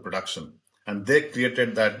into production. And they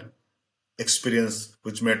created that experience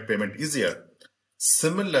which made payment easier.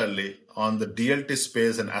 Similarly, on the DLT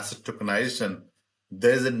space and asset tokenization,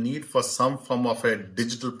 there is a need for some form of a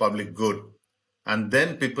digital public good and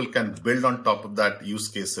then people can build on top of that use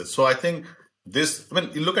cases. So I think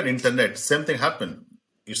you look at internet, same thing happened.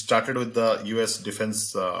 It started with the US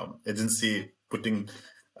Defense Agency putting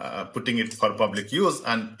it for public use,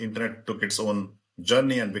 and internet took its own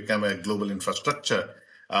journey and became a global infrastructure.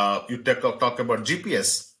 You talk about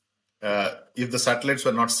GPS. If the satellites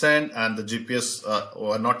were not sent and the GPS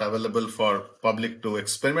were not available for public to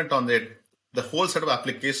experiment on it, the whole set of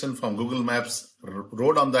applications from Google Maps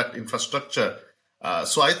rode on that infrastructure.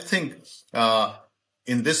 So I think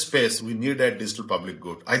in this space, we need a digital public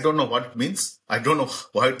good. I don't know what it means. I don't know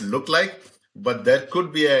what it look like, but there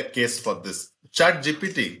could be a case for this.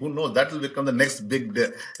 ChatGPT, who knows, that will become the next big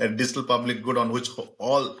digital public good on which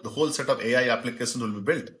the whole set of AI applications will be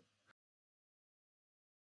built.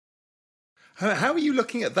 How are you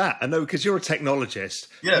looking at that? I know, because you're a technologist.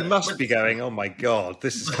 Yeah, you must be going, oh my God,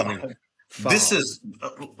 this is coming fast. This is,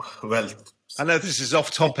 I know this is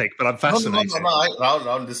off topic, but I'm fascinated.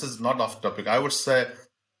 Rahul, this is not off topic. I would say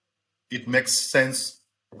it makes sense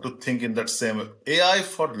to think in that same way. AI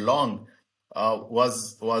for long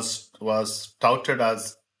was touted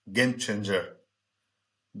as game changer,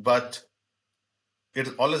 but it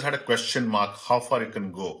always had a question mark how far it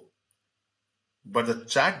can go. But the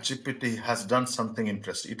ChatGPT has done something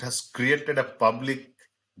interesting. It has created a public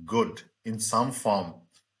good in some form,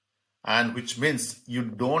 and which means you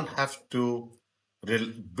don't have to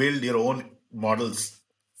build your own models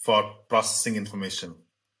for processing information.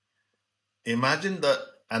 Imagine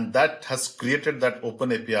and that has created that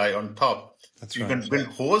open API on top. You can build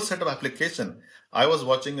whole set of application. I was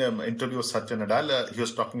watching an interview with Satya Nadella. He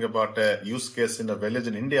was talking about a use case in a village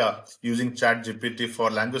in India using ChatGPT for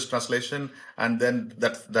language translation, and then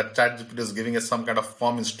that ChatGPT is giving us some kind of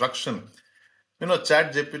form instruction.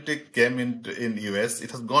 ChatGPT came in US.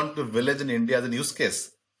 It has gone to a village in India as a use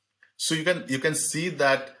case. So you can see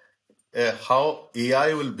that how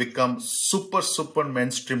AI will become super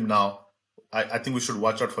mainstream now. I think we should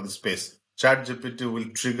watch out for the space. ChatGPT will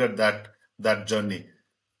trigger that journey.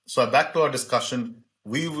 So back to our discussion,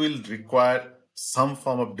 we will require some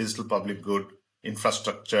form of digital public good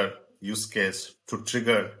infrastructure use case to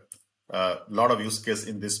trigger a lot of use case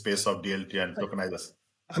in this space of DLT and tokenizers.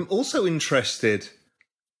 I'm also interested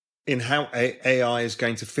in how AI is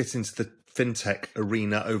going to fit into the fintech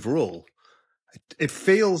arena overall. It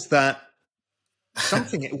feels that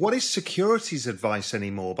what is securities advice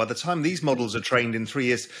anymore? By the time these models are trained in 3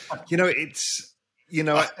 years,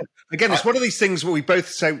 again, it's one of these things where we both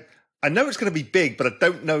say, I know it's going to be big, but I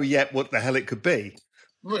don't know yet what the hell it could be.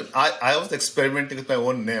 Well, I was experimenting with my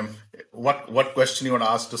own name. What question you want to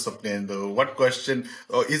ask to Swapnendu? What question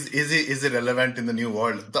is it relevant in the new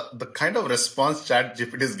world? The kind of response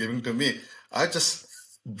ChatGPT is giving to me, I just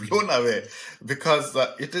blown away, because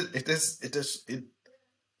it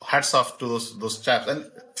hats off to those chaps.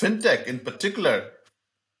 And fintech in particular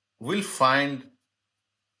will find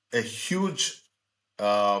a huge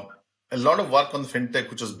a lot of work on fintech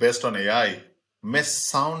which is based on AI may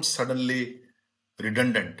sound suddenly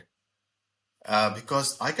redundant,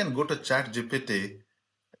 because I can go to ChatGPT,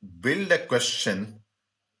 build a question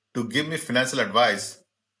to give me financial advice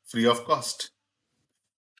free of cost.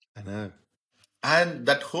 I know. And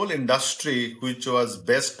that whole industry, which was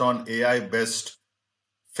based on AI-based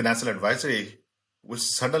financial advisory, will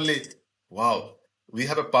suddenly, wow, we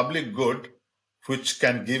have a public good which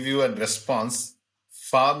can give you a response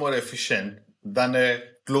far more efficient than a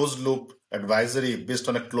closed loop advisory based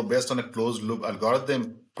on a closed loop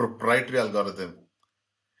algorithm, proprietary algorithm.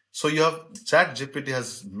 So ChatGPT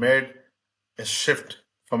has made a shift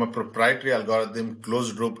from a proprietary algorithm,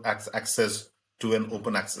 closed loop access to an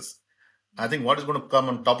open access. I think what is going to come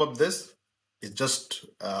on top of this is just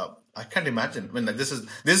I can't imagine. I mean, this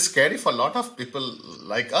is scary for a lot of people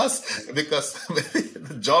like us, because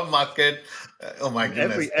the job market. Oh my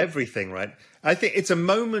goodness! Everything, right? I think it's a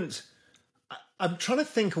moment. I'm trying to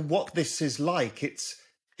think of what this is like. It's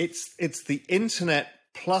the internet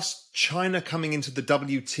plus China coming into the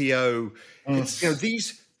WTO. It's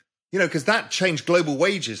these, because that changed global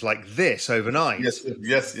wages like this overnight.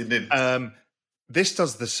 Yes, it did. This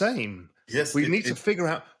does the same. Yes, we need to figure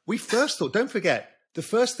out. We first thought. Don't forget. The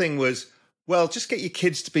first thing was, well, just get your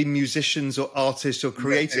kids to be musicians or artists or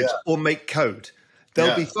creatives or make code.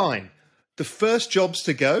 They'll be fine. The first jobs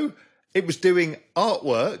to go, it was doing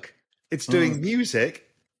artwork, it's doing music,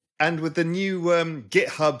 and with the new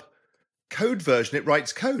GitHub code version, it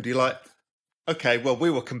writes code. You're like, okay, well, we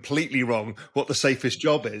were completely wrong what the safest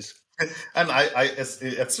job is. And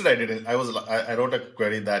yesterday I did it. I wrote a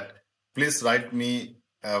query that, please write me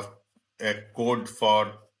a code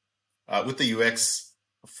for with the UX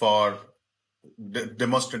for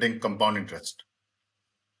demonstrating compound interest.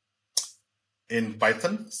 in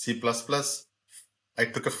Python, C++. I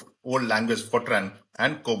took a old language, Fortran,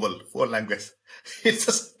 and COBOL, 4 language. It's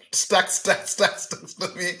just stack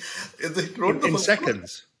to me. It wrote in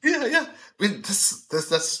seconds. Yeah. I mean,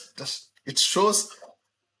 it shows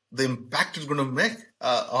the impact it's going to make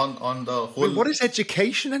on the whole. I mean, what is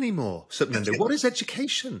education anymore, Supnendu? What is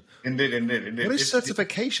education? Indeed. What is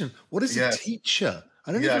certification? What is a teacher?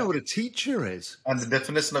 I don't even know what a teacher is. And the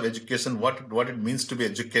definition of education, what it means to be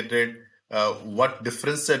educated, what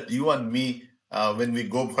differentiates you and me when we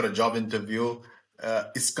go for a job interview,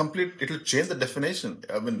 is complete. It will change the definition.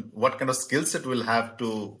 I mean, what kind of skill set we'll have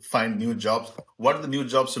to find new jobs, what the new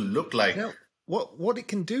jobs will look like. Now, what it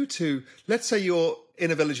can do to, let's say you're in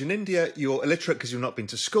a village in India, you're illiterate because you've not been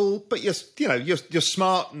to school, but you're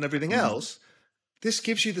smart and everything else. This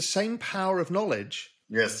gives you the same power of knowledge.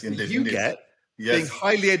 Yes, indeed. You get being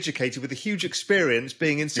highly educated with a huge experience,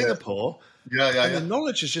 being in Singapore. And the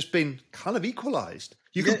knowledge has just been kind of equalized.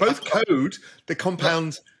 You can both code the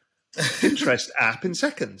compound interest app in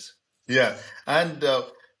seconds. Yeah, and I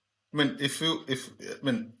mean,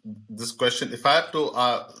 this question, if I have to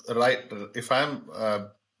if I'm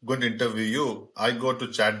going to interview you, I go to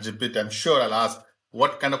ChatGPT. I'm sure I'll ask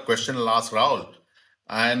what kind of question I'll ask Rahul.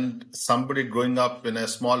 And somebody growing up in a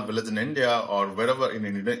small village in India or wherever in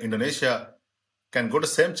Indonesia can go to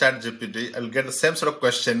same ChatGPT. I'll get the same sort of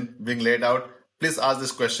question being laid out. Please ask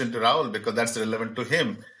this question to Rahul because that's relevant to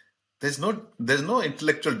him. There's no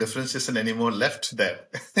intellectual differentiation anymore left there,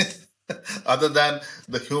 other than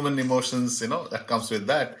the human emotions, that comes with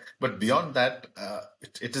that. But beyond that,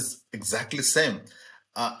 it is exactly same.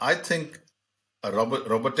 I think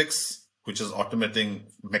robotics, which is automating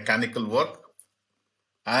mechanical work,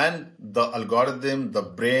 and the algorithm, the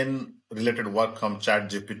brain-related work from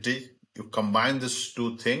ChatGPT, you combine these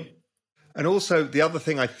two things. And also the other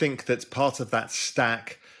thing I think that's part of that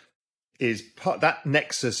stack is that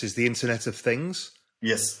nexus is the Internet of Things.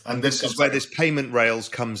 Yes. And this is where this payment rails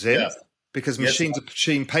comes in, because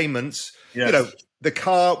machine payments, the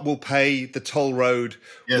car will pay, the toll road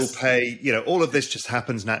will pay, all of this just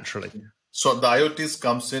happens naturally. So the IoTs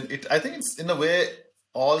comes in. I think it's in a way,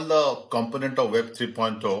 all the component of Web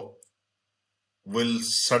 3.0 will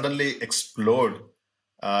suddenly explode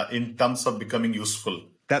in terms of becoming useful.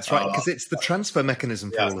 That's right, because it's the transfer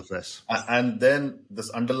mechanism for all of this. And then this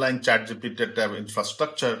underlying ChatGPT type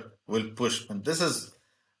infrastructure will push. And this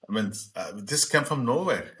came from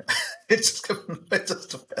nowhere. It just came from nowhere,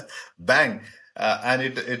 just bang. And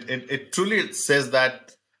it truly says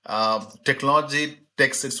that technology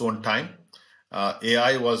takes its own time.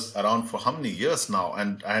 AI was around for how many years now,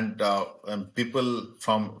 and people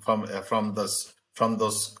from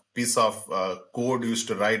those piece of code used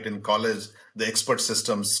to write in college, the expert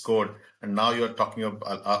systems code, and now you're talking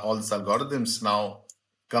about all these algorithms. Now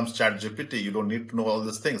comes ChatGPT. You don't need to know all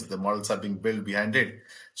these things. The models are being built behind it.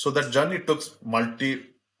 So that journey took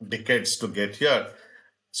multi-decades to get here.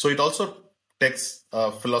 So it also takes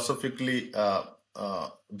philosophically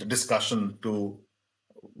the discussion to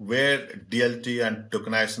where DLT and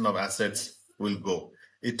tokenization of assets will go.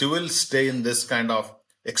 It will stay in this kind of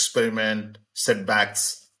experiment,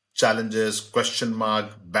 setbacks, challenges, question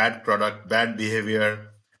mark, bad product, bad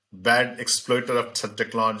behavior, bad exploiter of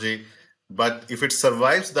technology. But if it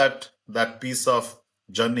survives that piece of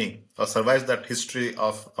journey or survives that history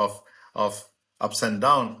of ups and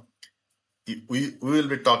downs, we will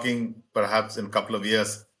be talking perhaps in a couple of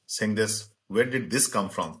years saying this, where did this come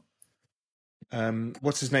from?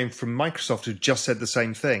 What's his name from Microsoft who just said the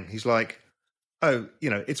same thing? He's like,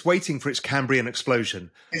 it's waiting for its Cambrian explosion.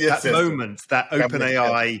 That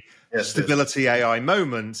OpenAI stability AI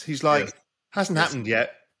moment. He's like, hasn't happened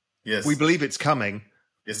yet. Yes, we believe it's coming.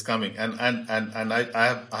 It's coming, and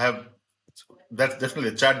I have that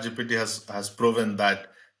definitely. ChatGPT has proven that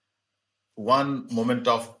one moment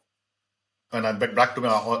of, and I'm back to my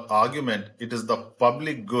argument. It is the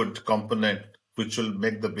public good component which will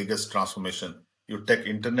make the biggest transformation. You take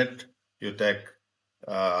internet, you take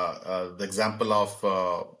the example of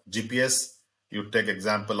GPS, you take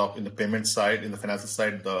example of in the payment side, in the financial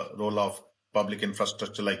side, the role of public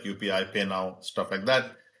infrastructure like UPI, PayNow, stuff like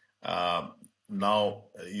that. Now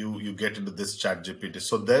you get into this ChatGPT.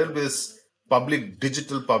 So there will be this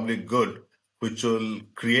digital public good, which will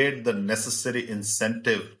create the necessary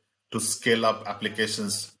incentive to scale up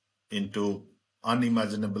applications into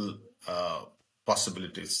unimaginable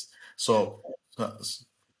possibilities. So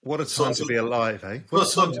what a time to be alive, eh? What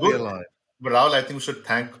a time to be alive. But Rahul, I think we should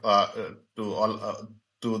thank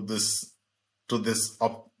to this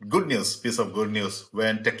good news, piece of good news,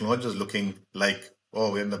 when technology is looking like,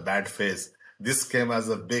 we're in the bad phase. This came as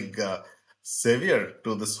a big savior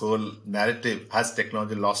to this whole narrative. Has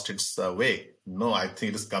technology lost its way? No, I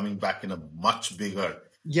think it is coming back in a much bigger.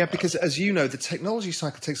 Yeah, because as you know, the technology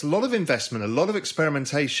cycle takes a lot of investment, a lot of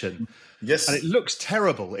experimentation. Yes. And it looks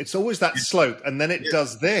terrible. It's always that slope. And then it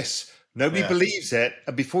does this. Nobody believes it.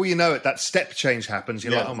 And before you know it, that step change happens.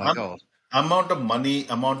 You're like, oh my God. Amount of money,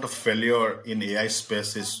 amount of failure in AI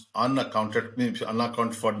space is unaccounted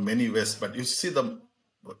for many ways. But you see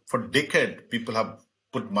for decades, people have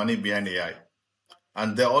put money behind AI.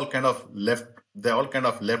 And they're all kind of left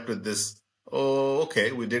with this, oh,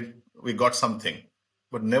 okay, we got something.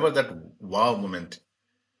 But never that wow moment.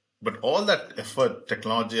 But all that effort,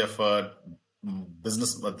 technology effort,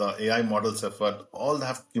 business, the AI models effort, all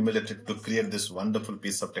have accumulated to create this wonderful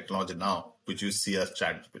piece of technology now, which you see as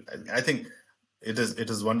ChatGPT. I think it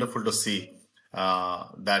is wonderful to see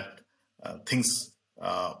that things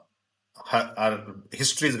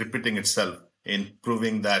history is repeating itself in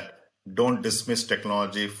proving that don't dismiss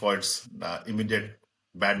technology for its immediate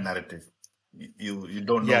bad narrative. You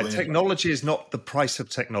don't know. Yeah, technology is not the price of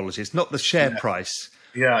technology. It's not the share price.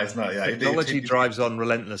 Yeah, it's not. Yeah, technology drives on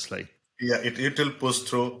relentlessly. Yeah, it will push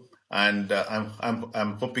through, and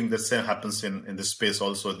I'm hoping the same happens in this space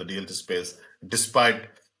also, the DLT space. Despite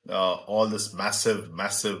all this massive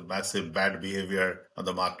bad behavior on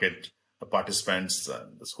the market, the participants,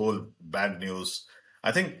 this whole bad news,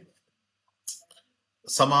 I think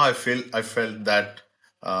somehow I felt that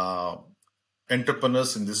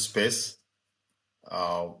entrepreneurs in this space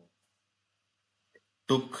were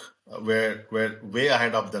way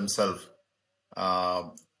ahead of themselves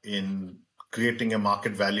in creating a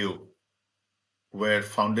market value where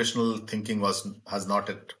foundational thinking has not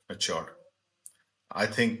yet matured. I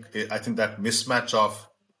think that mismatch of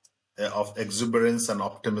exuberance and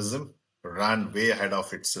optimism ran way ahead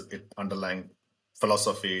of its underlying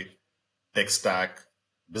philosophy, tech stack,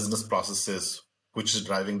 business processes, which is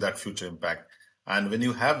driving that future impact. And when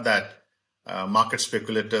you have that, market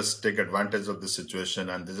speculators take advantage of this situation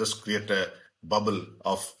and they just create a bubble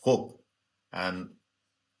of hope. And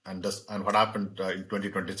what happened in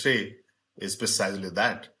 2023 is precisely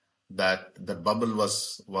that bubble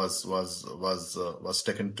was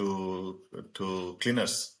taken to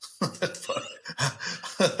cleaners. And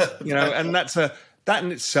that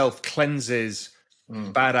in itself cleanses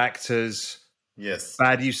bad actors, yes,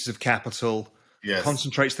 bad uses of capital. Yes.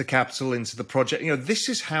 Concentrates the capital into the project. This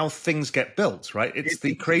is how things get built, right? It's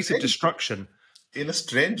the creative destruction. In a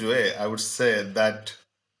strange way, I would say that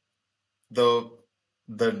the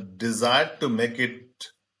desire to make it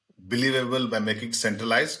believable by making it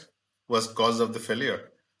centralized was cause of the failure.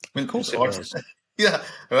 Of course it was. Yeah,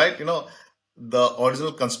 right. The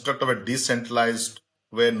original construct of a decentralized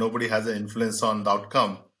where nobody has an influence on the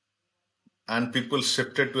outcome, and people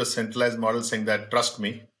shifted to a centralized model saying that, trust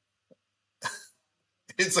me,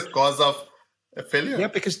 it's a cause of a failure. Yeah,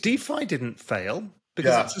 because DeFi didn't fail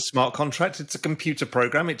because it's a smart contract. It's a computer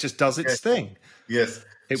program. It just does its thing. Yes.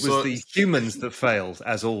 It was the humans that failed,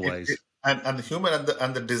 as always. And the human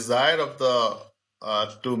and the desire of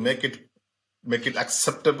to make it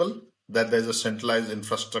acceptable that there's a centralized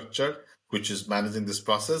infrastructure which is managing this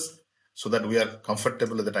process so that we are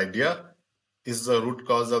comfortable with that idea is the root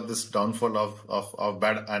cause of this downfall of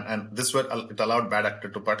bad. And this way it allowed bad actor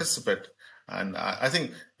to participate. And I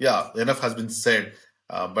think, enough has been said.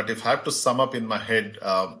 But if I have to sum up in my head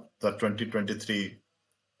the 2023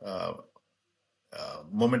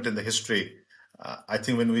 moment in the history, I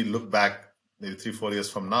think when we look back maybe 3-4 years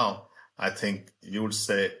from now, I think you would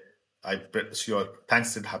say,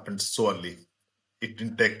 thanks it happened so early. It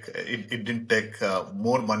didn't take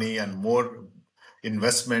more money and more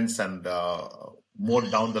investments and more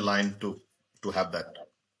down the line to have that.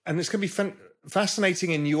 And it's going to be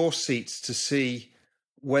fascinating in your seats to see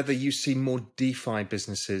whether you see more DeFi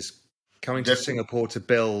businesses coming to Singapore to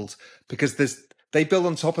build, because they build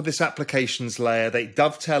on top of this applications layer. They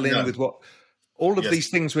dovetail in with what all of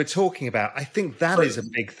these things we're talking about. I think that is a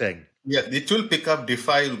big thing. Yeah, it will pick up.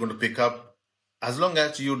 DeFi is going to pick up as long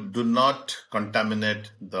as you do not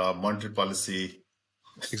contaminate the monetary policy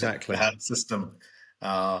system.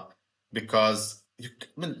 Because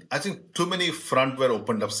I think too many fronts were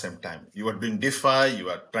opened up same time. You are doing DeFi, you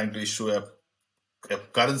are trying to issue a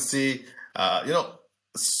currency.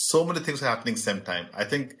 So many things are happening same time. I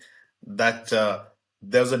think that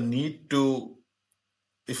there's a need to,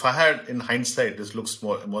 if I had in hindsight, this looks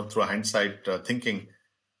more through hindsight thinking,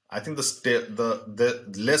 I think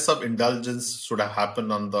the less of indulgence should have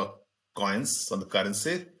happened on the coins, on the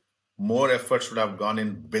currency. More effort should have gone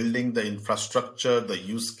in building the infrastructure, the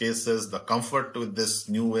use cases, the comfort with this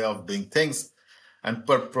new way of doing things. And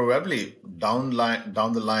probably down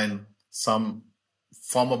the line, some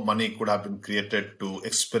form of money could have been created to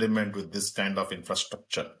experiment with this kind of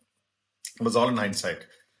infrastructure. It was all in hindsight.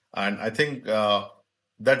 And I think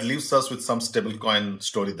that leaves us with some stablecoin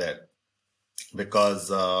story there,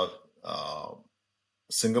 because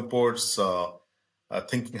Singapore's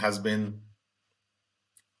thinking has been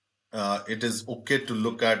it is okay to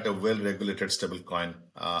look at a well-regulated stablecoin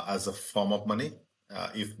as a form of money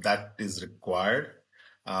if that is required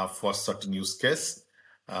for certain use case,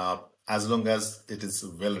 as long as it is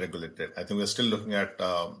well-regulated. I think we're still looking at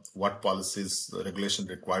what policies, regulation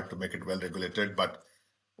required to make it well-regulated, but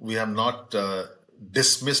we have not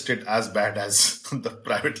dismissed it as bad as the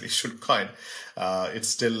privately issued coin. It's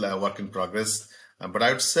still a work in progress. But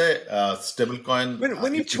I would say stablecoin.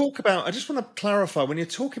 When you talk about, I just want to clarify, when you're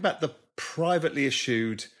talking about the privately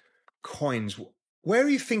issued coins, where are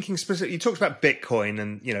you thinking specifically? You talked about Bitcoin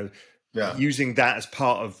and, using that as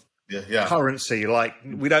part of currency. Like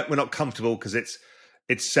we're not comfortable because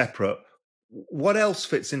it's separate. What else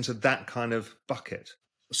fits into that kind of bucket?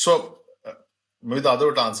 So maybe the other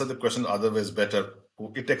way to answer the question other way is better.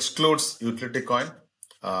 It excludes utility coin,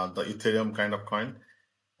 the Ethereum kind of coin.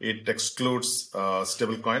 It excludes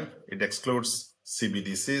stablecoin. It excludes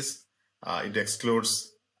CBDCs. It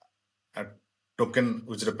excludes a token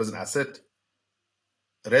which represents asset.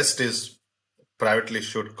 Rest is privately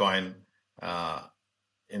issued coin.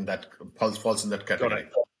 In that falls in that category.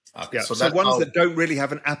 Okay. Yeah. So ones that don't really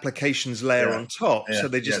have an applications layer on top, so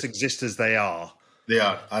they just exist as they are. They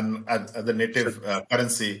are, and the native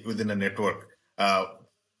currency within a network,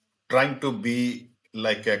 trying to be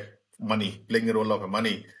like a money, playing a role of a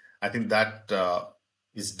money. I think that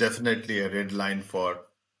is definitely a red line for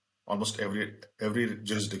almost every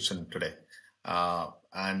jurisdiction today,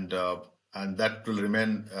 and that will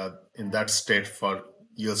remain in that state for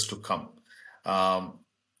years to come.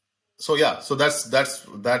 So that's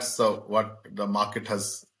what the market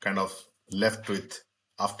has kind of left with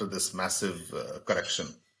after this massive correction.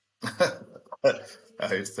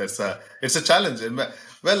 It's a challenge.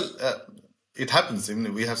 It happens.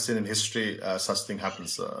 We have seen in history such thing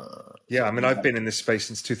happens. I've been in this space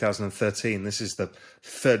since 2013. This is the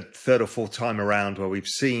third or fourth time around where we've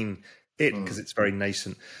seen it because it's very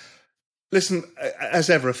nascent. Listen, as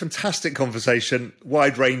ever, a fantastic conversation,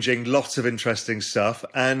 wide-ranging, lots of interesting stuff.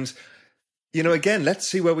 And, again, let's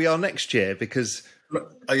see where we are next year because...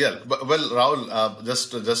 Rahul,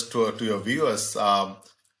 just to your viewers, I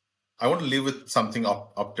want to leave with something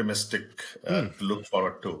optimistic to look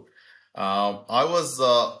forward to.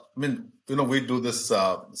 We do this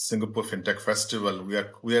Singapore FinTech Festival.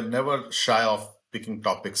 We are never shy of picking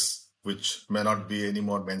topics which may not be any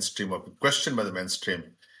more mainstream or questioned by the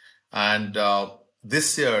mainstream. And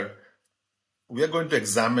this year, we are going to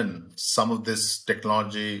examine some of this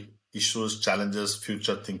technology issues, challenges,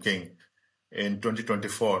 future thinking in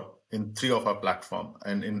 2024 in 3 of our platforms.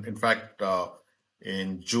 And in fact,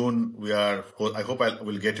 in June, I hope I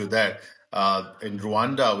will get you there. In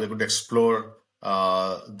Rwanda, we're going to explore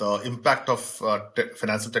the impact of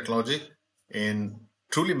financial technology in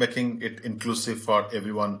truly making it inclusive for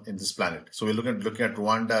everyone in this planet. So we're looking at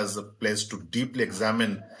Rwanda as a place to deeply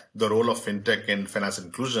examine the role of fintech in financial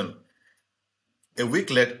inclusion. A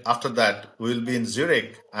week later, after that, we will be in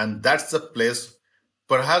Zurich, and that's the place,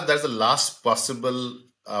 perhaps that's the last possible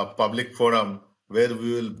public forum where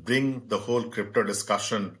we will bring the whole crypto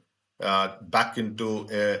discussion back into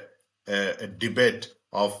a debate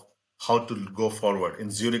of how to go forward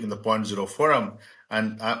in Zurich in the 0.0 forum.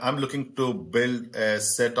 And I'm looking to build a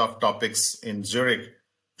set of topics in Zurich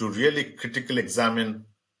to really critically examine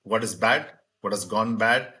what is bad, what has gone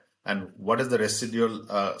bad, and what is the residual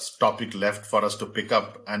topic left for us to pick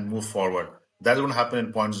up and move forward. That is going to happen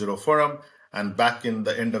in 0.0 forum. And back in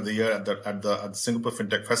the end of the year at the Singapore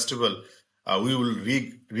FinTech Festival, we will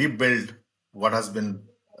rebuild what has been,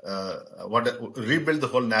 rebuild the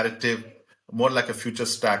whole narrative more like a future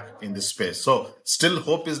stack in this space. So still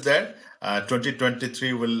hope is there.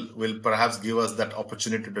 2023 will perhaps give us that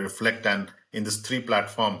opportunity to reflect, and in this 3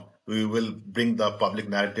 platform, we will bring the public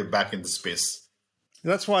narrative back in the space.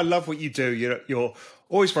 That's why I love what you do. You're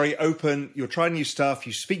always very open. You're trying new stuff.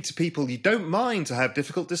 You speak to people. You don't mind to have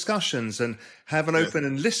difficult discussions and have an open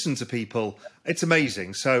and listen to people. It's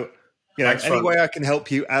amazing. So, any way I can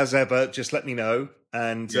help you, as ever, just let me know.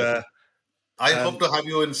 And I hope to have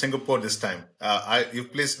you in Singapore this time. You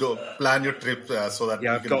please do plan your trip so that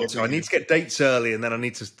I've got to. I need to get dates early, and then I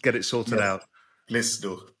need to get it sorted out. Please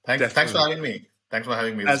do. Thanks for having me. Thanks for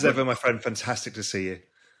having me. As ever, my friend. Fantastic to see you.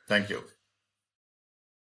 Thank you.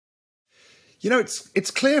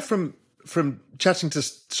 It's clear from chatting to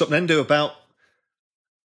Swapnendu about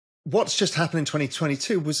what's just happened in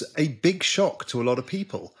 2022 was a big shock to a lot of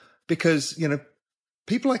people because,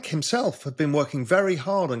 people like himself have been working very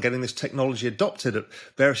hard on getting this technology adopted at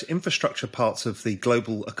various infrastructure parts of the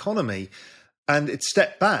global economy, and it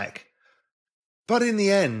stepped back. But in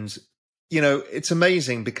the end, it's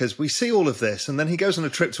amazing because we see all of this, and then he goes on a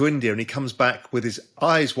trip to India and he comes back with his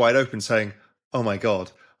eyes wide open saying, oh my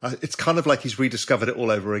God, it's kind of like he's rediscovered it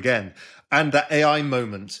all over again. And that AI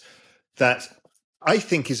moment that I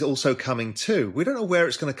think is also coming too. We don't know where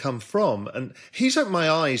it's going to come from. And he's opened my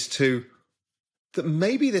eyes to that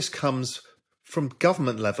maybe this comes from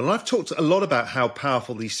government level. And I've talked a lot about how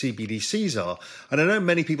powerful these CBDCs are. And I know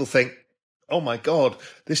many people think, oh my God,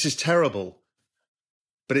 this is terrible.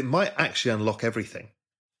 But it might actually unlock everything.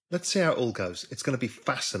 Let's see how it all goes. It's going to be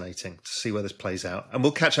fascinating to see where this plays out. And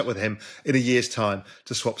we'll catch up with him in a year's time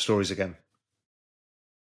to swap stories again.